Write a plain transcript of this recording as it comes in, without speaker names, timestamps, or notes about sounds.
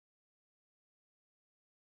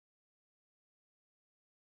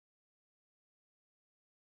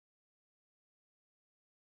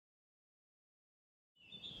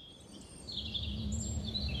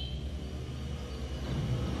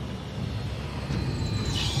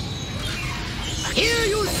Here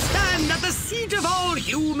you stand at the seat of all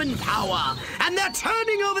human power, and they're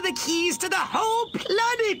turning over the keys to the whole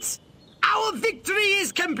planet! Our victory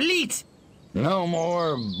is complete! No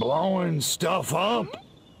more blowing stuff up?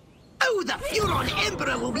 Oh, the Furon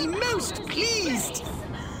Emperor will be most pleased!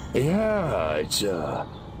 Yeah, it's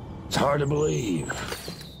hard to believe.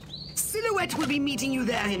 Silhouette will be meeting you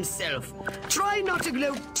there himself. Try not to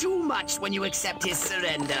glow too much when you accept his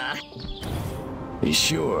surrender.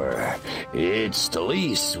 Sure, it's the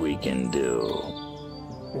least we can do.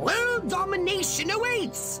 World domination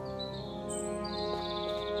awaits!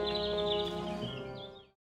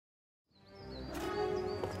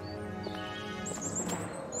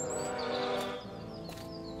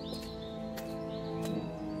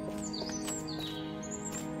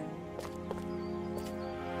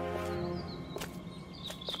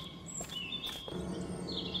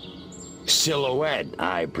 Silhouette,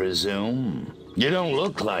 I presume. You don't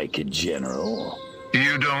look like a general.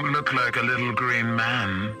 You don't look like a little green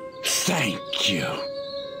man. Thank you.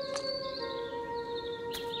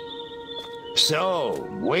 So,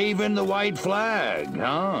 waving the white flag,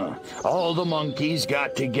 huh? All the monkeys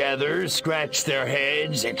got together, scratched their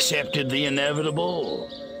heads, accepted the inevitable.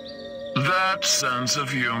 That sense of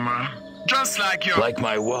humor. Just like your... Like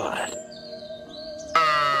my what?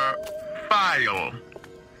 File.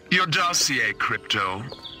 Your dossier, Crypto,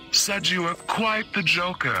 said you were quite the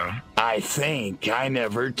joker. I think I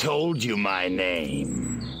never told you my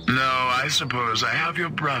name. No, I suppose I have your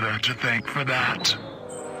brother to thank for that.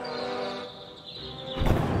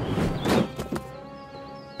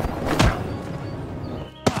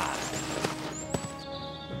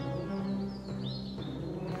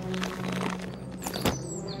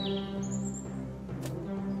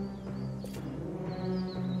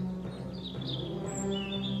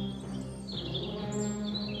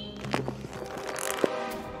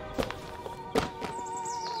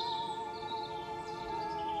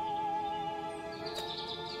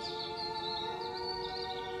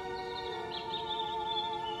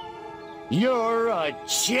 You're a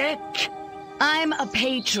chick? I'm a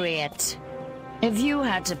patriot. If you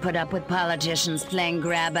had to put up with politicians playing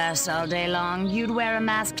grab-ass all day long, you'd wear a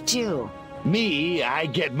mask too. Me, I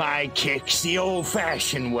get my kicks the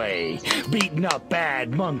old-fashioned way, beating up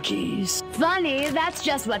bad monkeys. Funny, that's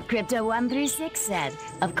just what Crypto136 said.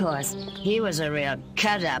 Of course, he was a real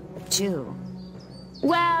cut-up, too.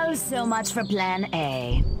 Well, so much for Plan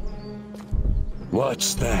A.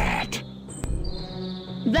 What's that?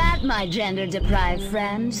 That, my gender-deprived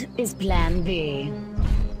friend, is Plan B.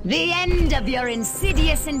 The end of your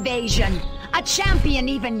insidious invasion. A champion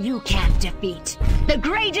even you can't defeat. The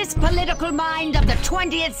greatest political mind of the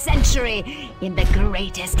 20th century in the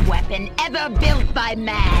greatest weapon ever built by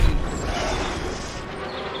man.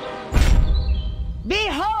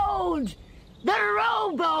 Behold, the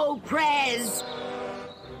Robo-Prez!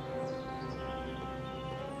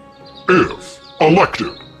 If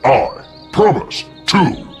elected, I promise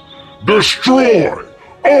to destroy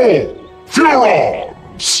all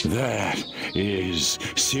Furons! That is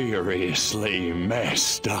seriously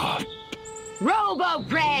messed up.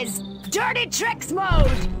 Robo-Prez! Dirty tricks mode!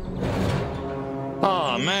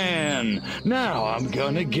 Aw, man, now I'm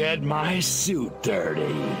gonna get my suit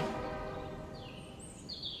dirty.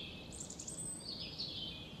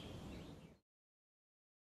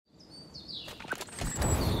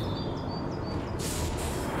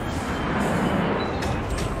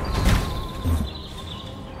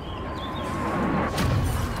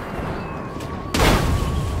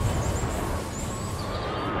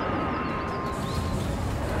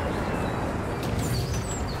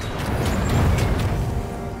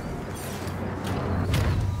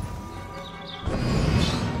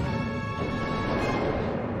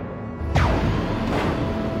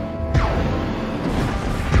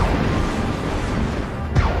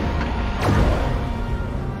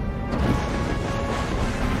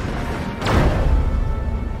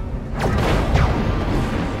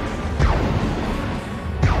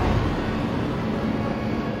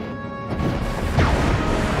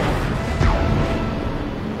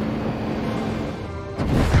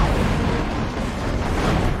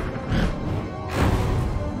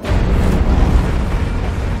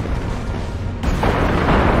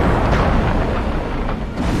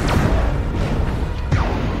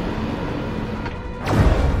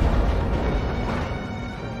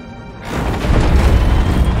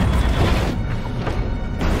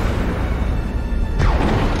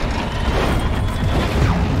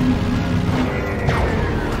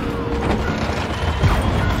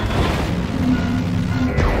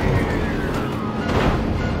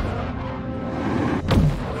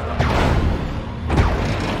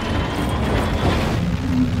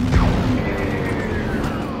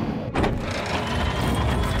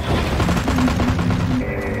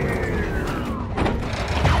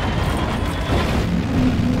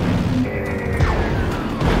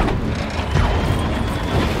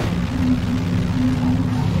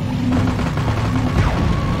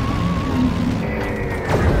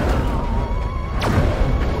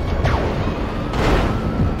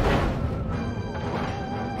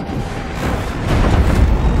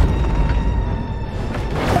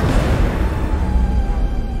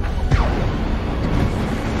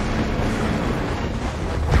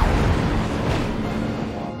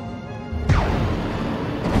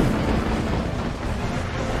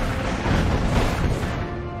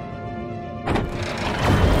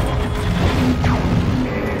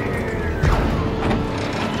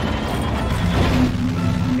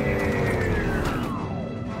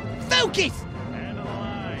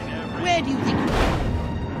 Where do you think you are?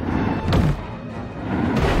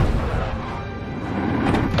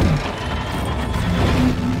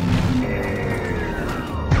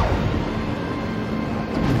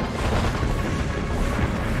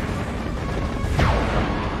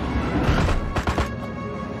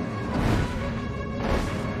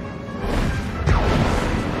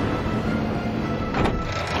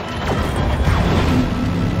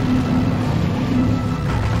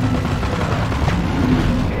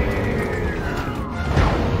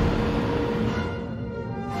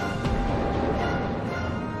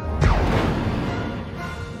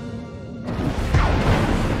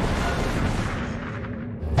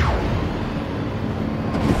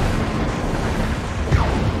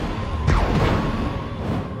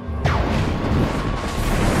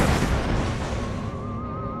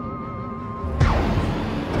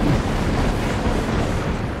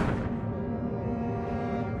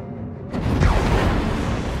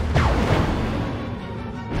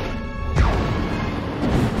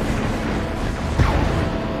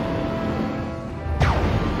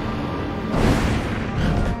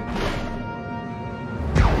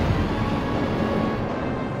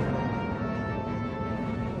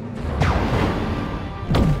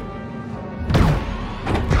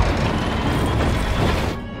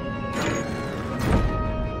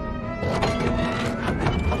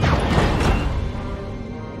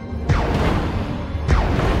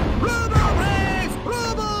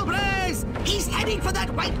 For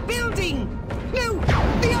that white building! No,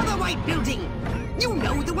 the other white building! You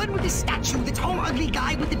know, the one with the statue, the tall, ugly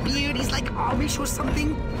guy with the beard, he's like Amish or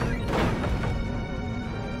something.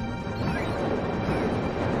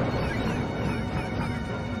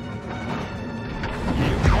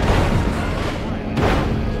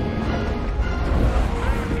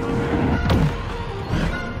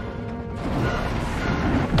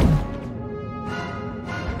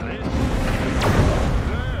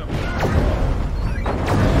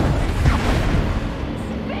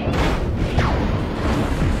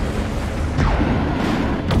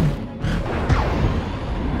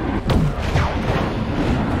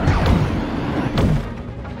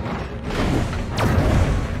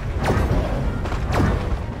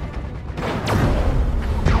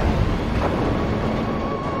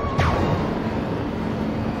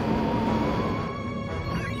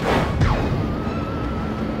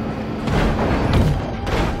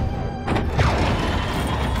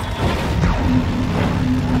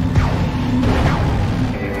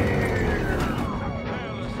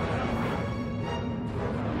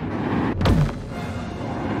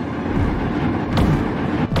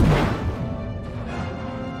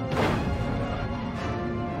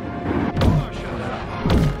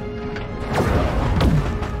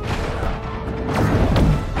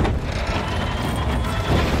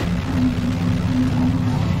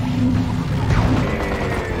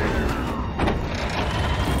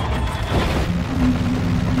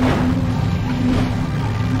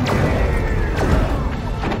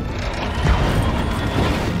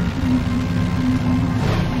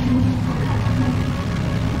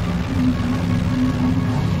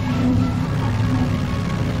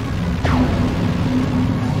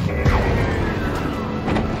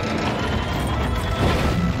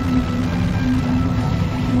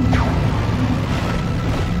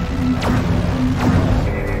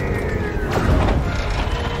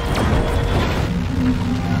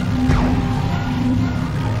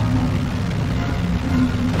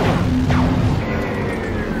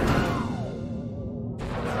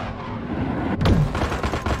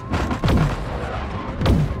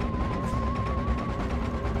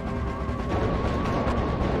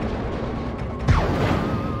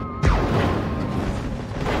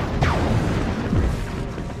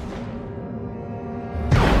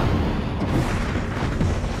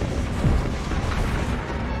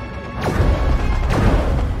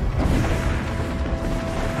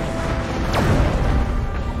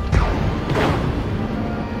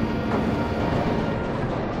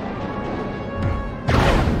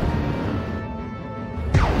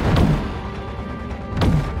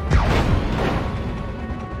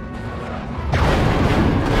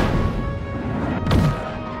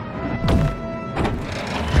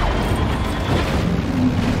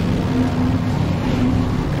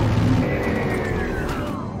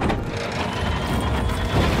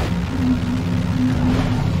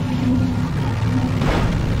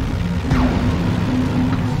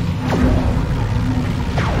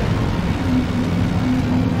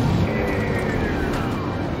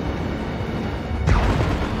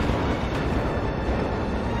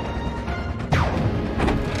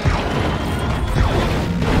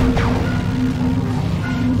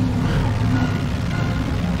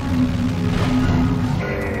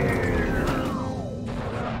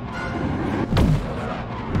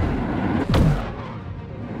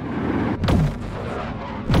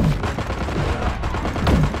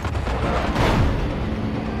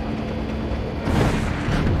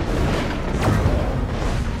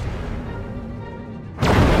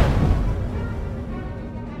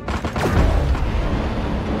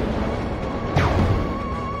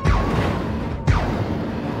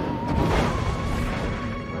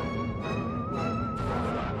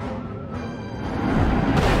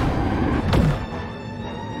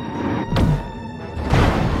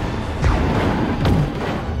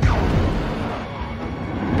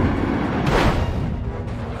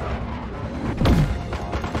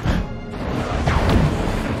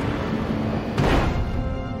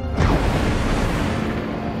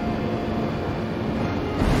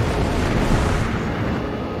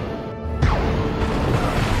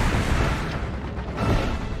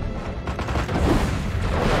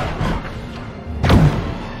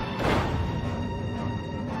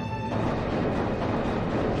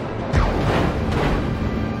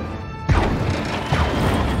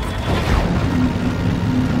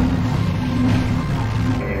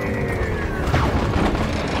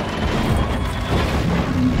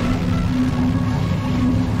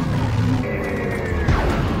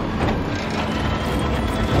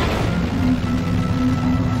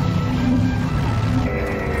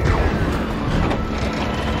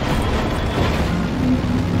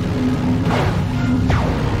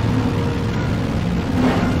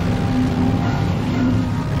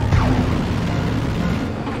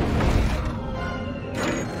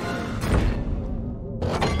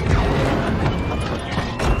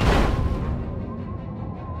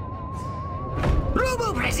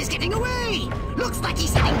 Looks like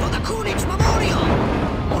he's heading for the Coolidge Memorial!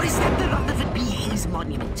 Or is that the Rutherford B. Hayes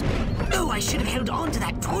Monument? Oh, I should have held on to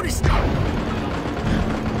that tourist map.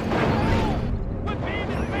 We're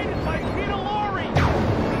being invaded by Peter Lorre!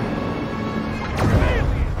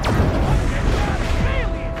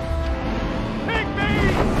 Aliens! Take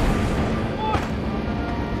me! What?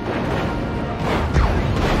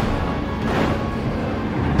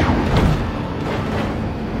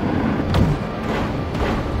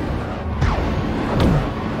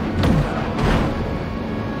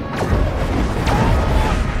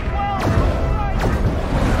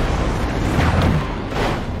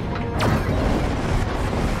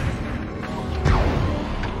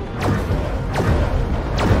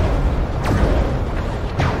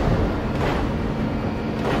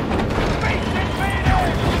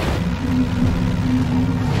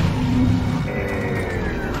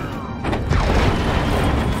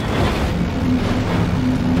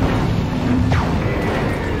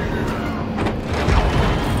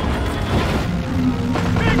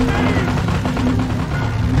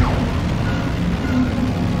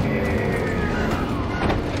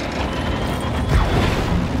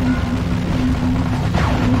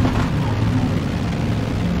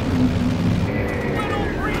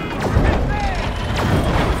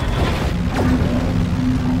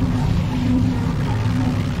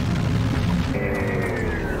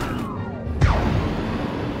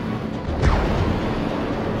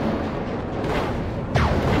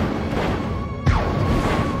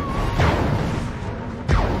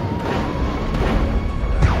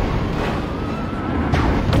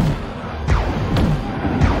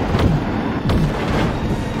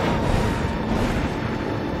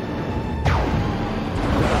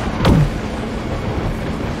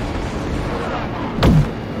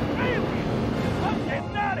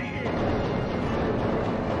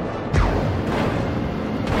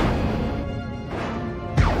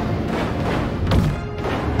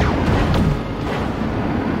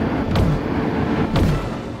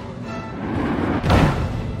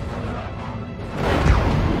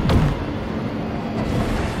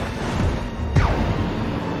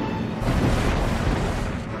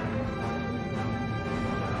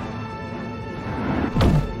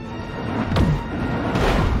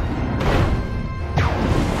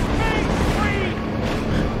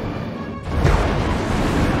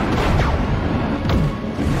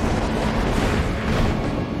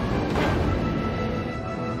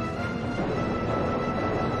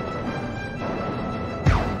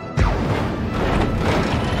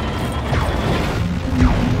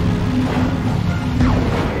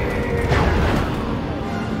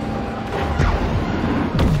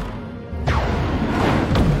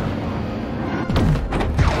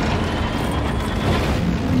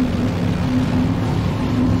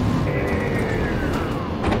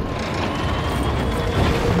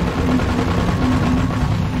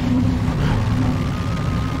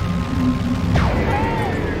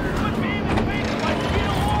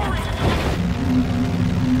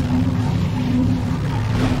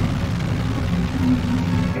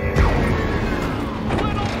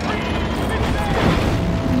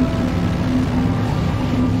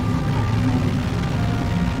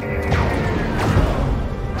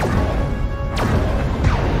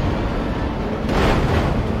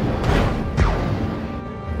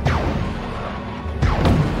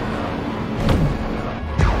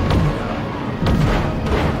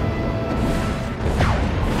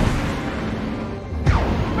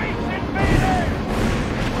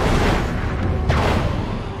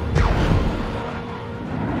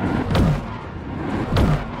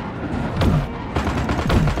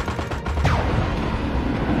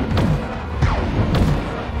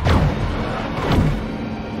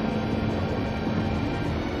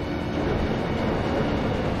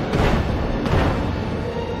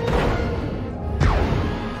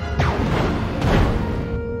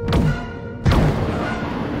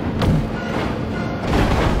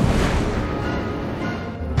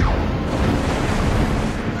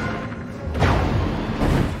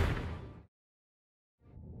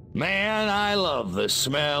 Man, I love the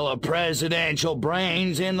smell of presidential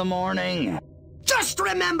brains in the morning. Just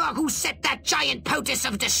remember who set that giant potus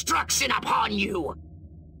of destruction upon you!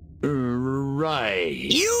 Right.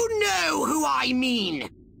 You know who I mean!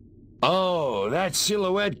 Oh, that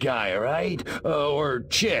silhouette guy, right? Or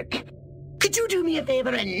chick. Could you do me a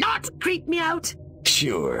favor and not creep me out?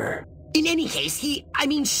 Sure. In any case,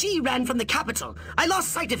 she ran from the Capitol. I lost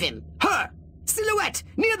sight of him. Her! Silhouette!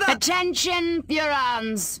 Near the— Attention,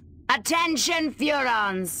 Furons! Attention,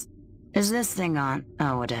 Furons! Is this thing on?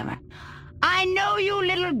 Oh, whatever. I know you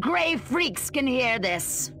little gray freaks can hear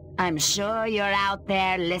this. I'm sure you're out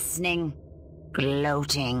there listening.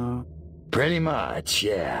 Gloating. Pretty much,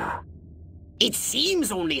 yeah. It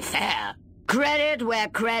seems only fair. Credit where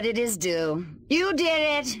credit is due. You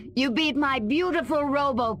did it. You beat my beautiful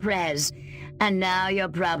Robo-Prez. And now you're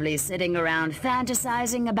probably sitting around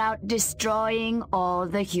fantasizing about destroying all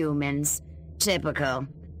the humans. Typical.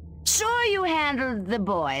 Sure, you handled the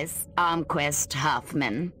boys, Armquist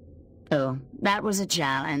Hoffman. Oh, that was a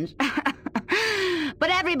challenge. But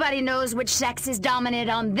everybody knows which sex is dominant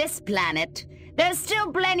on this planet. There's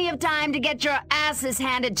still plenty of time to get your asses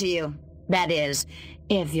handed to you. That is,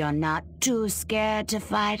 if you're not too scared to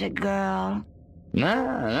fight a girl.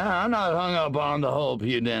 Nah, I'm not hung up on the whole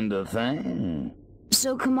pudenda thing.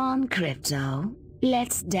 So come on, Crypto.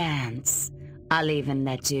 Let's dance. I'll even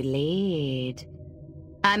let you lead.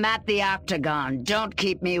 I'm at the Octagon. Don't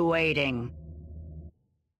keep me waiting.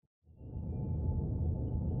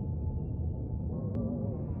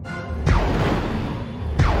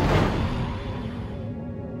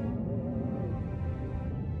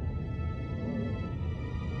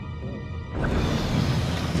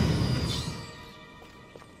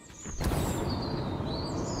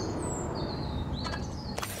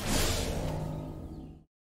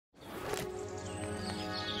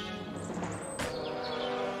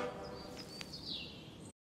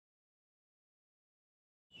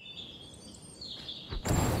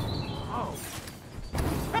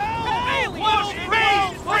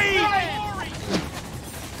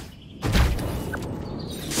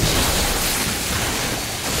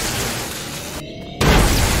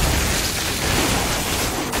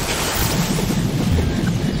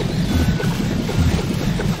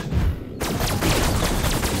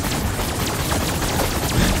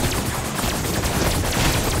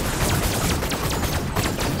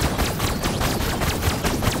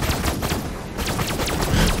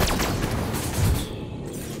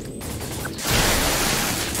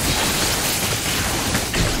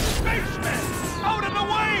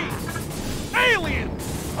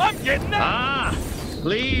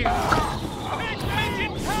 Leave! Big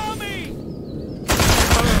engine Tommy!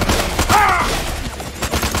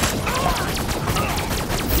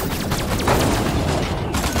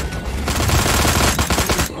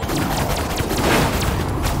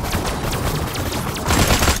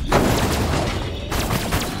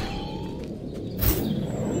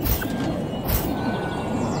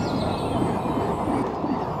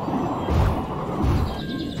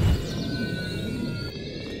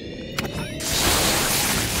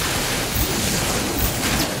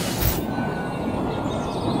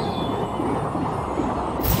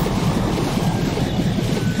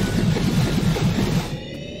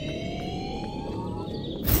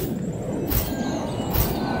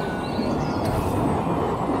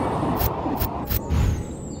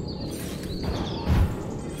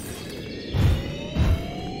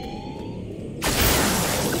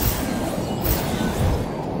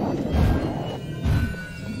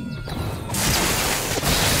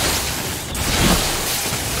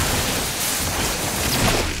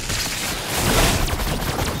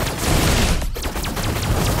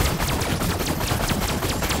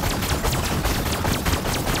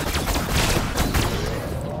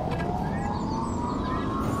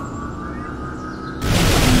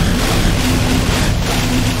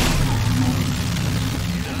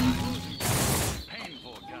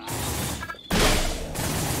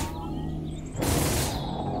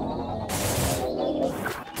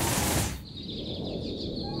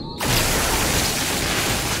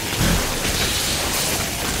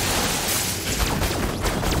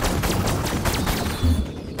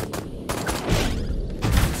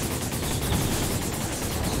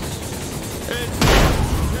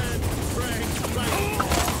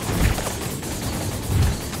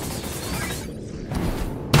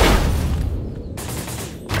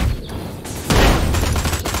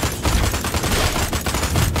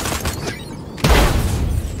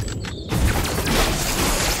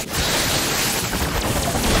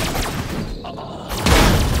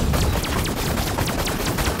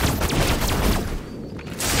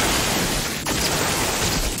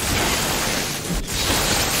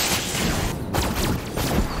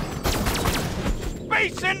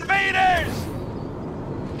 Space invaders!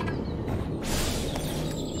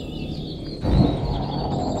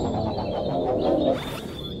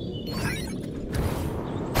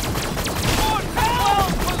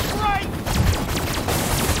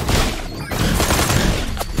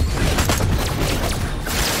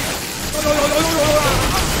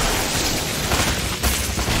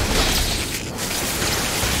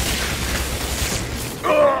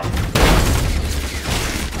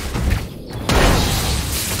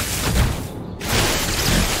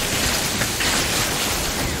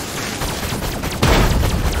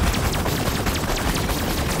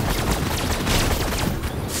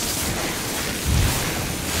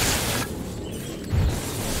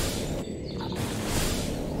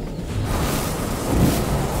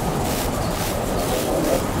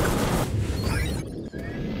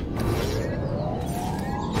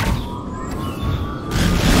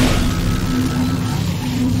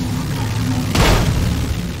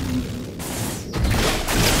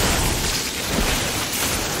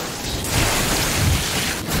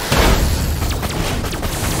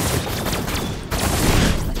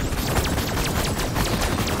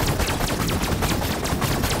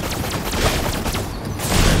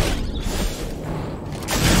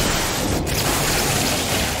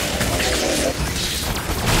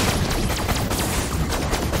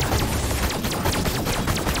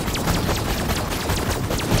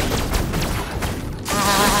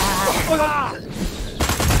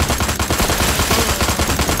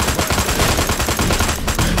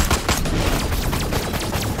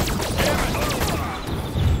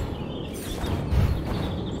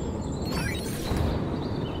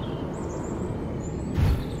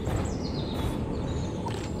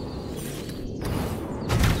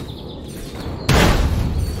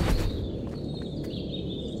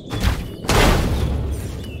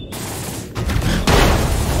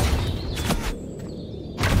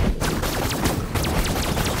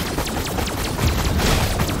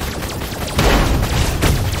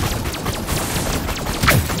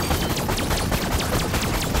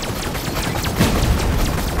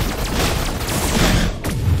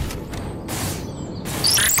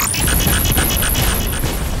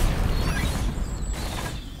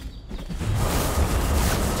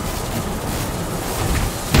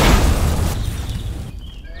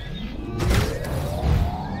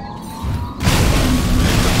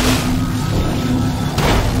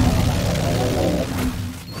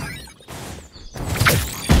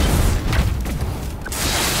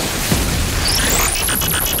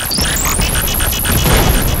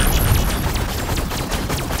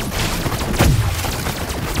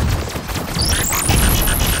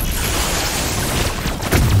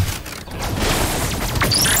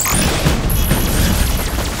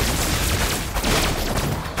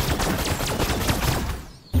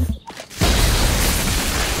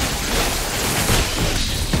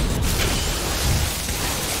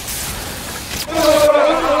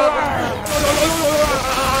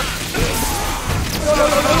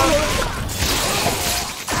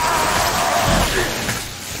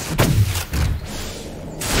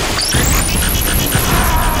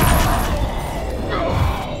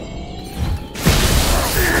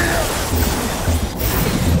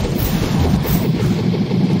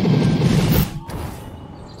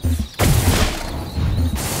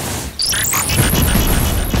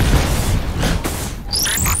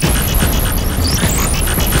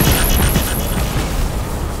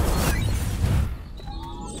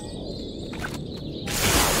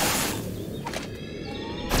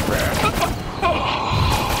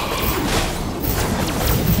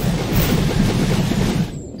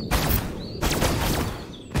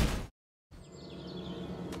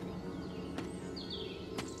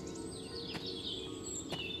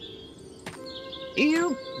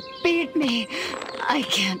 You beat me. I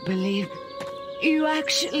can't believe you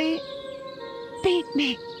actually beat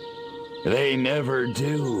me. They never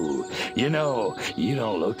do. You know, you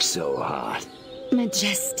don't look so hot.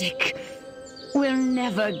 Majestic will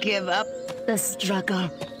never give up the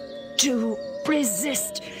struggle to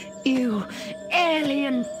resist you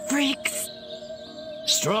alien freaks.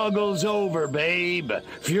 Struggle's over, babe.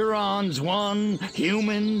 Furon's won,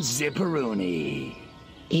 humans zipperoonie.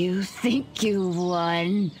 You think you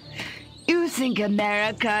won? You think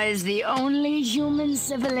America is the only human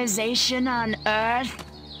civilization on Earth?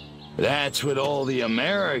 That's what all the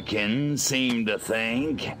Americans seem to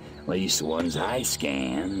think. At least the ones I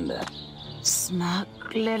scanned. Smug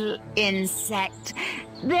little insect.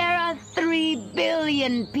 There are 3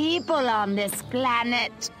 billion people on this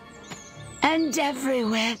planet. And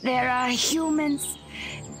everywhere there are humans,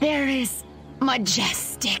 there is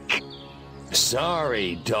Majestic.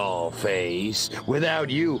 Sorry, dollface. Without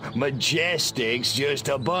you, Majestic's just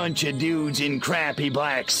a bunch of dudes in crappy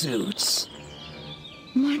black suits.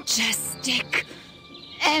 Majestic.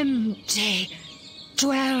 MJ.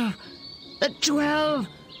 12. The 12.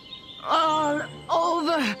 All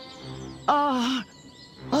over. All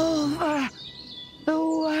over the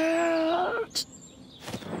world.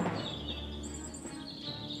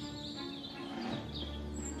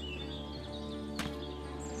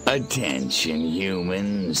 Attention,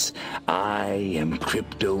 humans. I am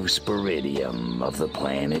Cryptosporidium of the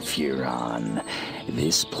planet Furon.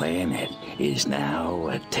 This planet is now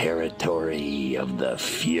a territory of the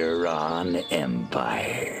Furon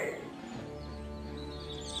Empire.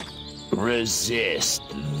 Resist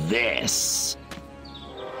this.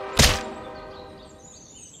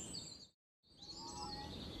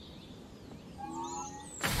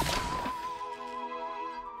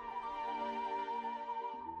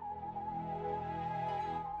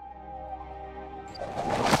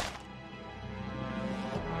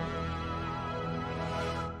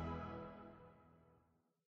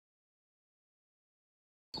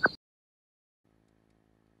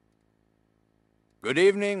 Good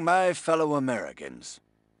evening, my fellow Americans.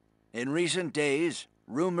 In recent days,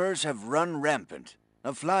 rumors have run rampant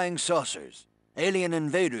of flying saucers, alien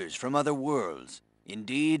invaders from other worlds,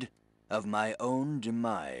 indeed, of my own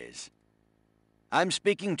demise. I'm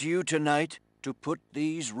speaking to you tonight to put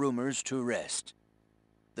these rumors to rest.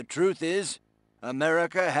 The truth is,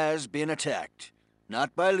 America has been attacked.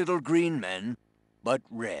 Not by little green men, but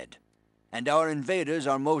red. And our invaders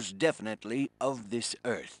are most definitely of this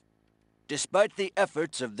earth. Despite the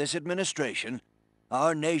efforts of this administration,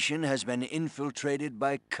 our nation has been infiltrated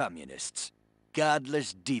by communists,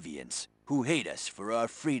 godless deviants who hate us for our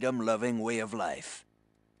freedom-loving way of life.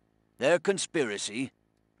 Their conspiracy,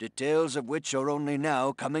 details of which are only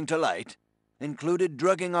now coming to light, included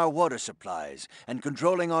drugging our water supplies and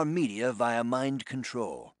controlling our media via mind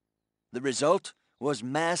control. The result was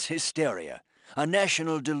mass hysteria, a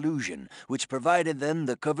national delusion which provided them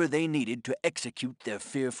the cover they needed to execute their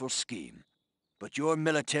fearful scheme. But your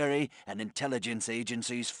military and intelligence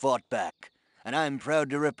agencies fought back, and I'm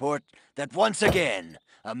proud to report that once again,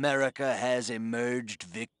 America has emerged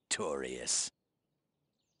victorious.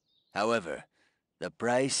 However, the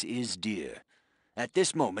price is dear. At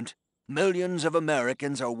this moment, millions of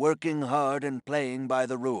Americans are working hard and playing by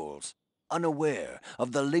the rules, unaware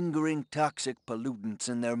of the lingering toxic pollutants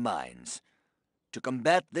in their minds. To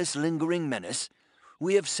combat this lingering menace,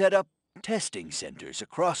 we have set up testing centers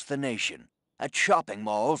across the nation, at shopping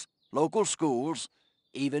malls, local schools,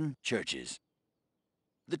 even churches.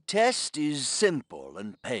 The test is simple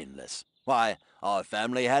and painless. Why, our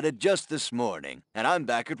family had it just this morning, and I'm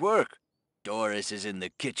back at work. Doris is in the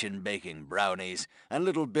kitchen baking brownies, and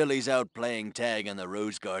little Billy's out playing tag in the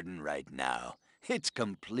rose garden right now. It's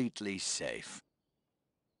completely safe.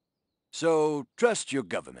 So, trust your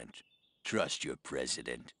government. Trust your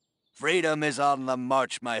president. Freedom is on the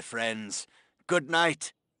march, my friends. Good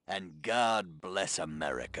night, and God bless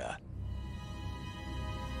America.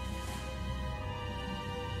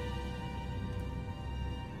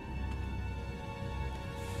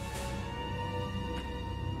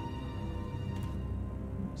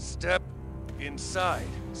 Step inside,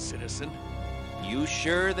 citizen. You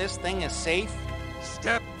sure this thing is safe?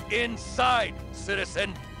 Step inside,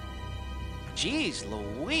 citizen. Jeez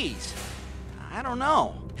Louise. I don't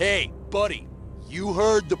know. Hey, buddy, you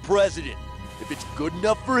heard the president. If it's good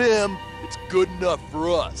enough for him, it's good enough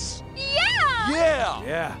for us. Yeah! Yeah!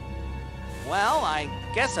 Yeah. Well, I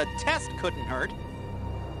guess a test couldn't hurt.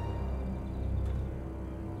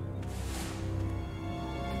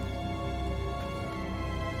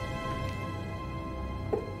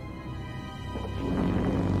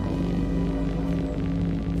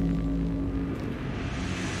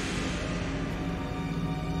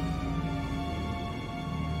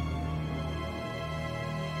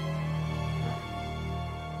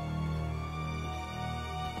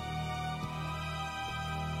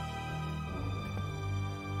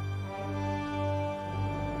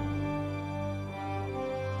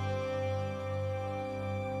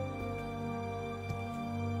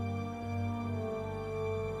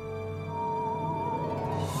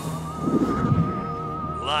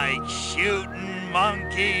 Like shooting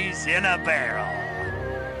monkeys in a barrel.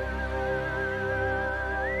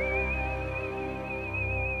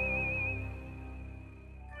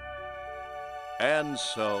 And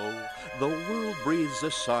so, the world breathes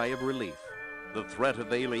a sigh of relief. The threat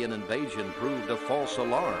of alien invasion proved a false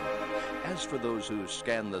alarm. As for those who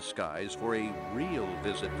scan the skies for a real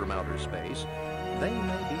visit from outer space, they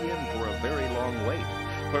may be in for a very long wait.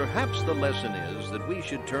 Perhaps the lesson is that we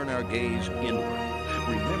should turn our gaze inward,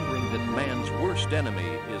 remembering that man's worst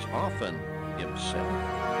enemy is often himself.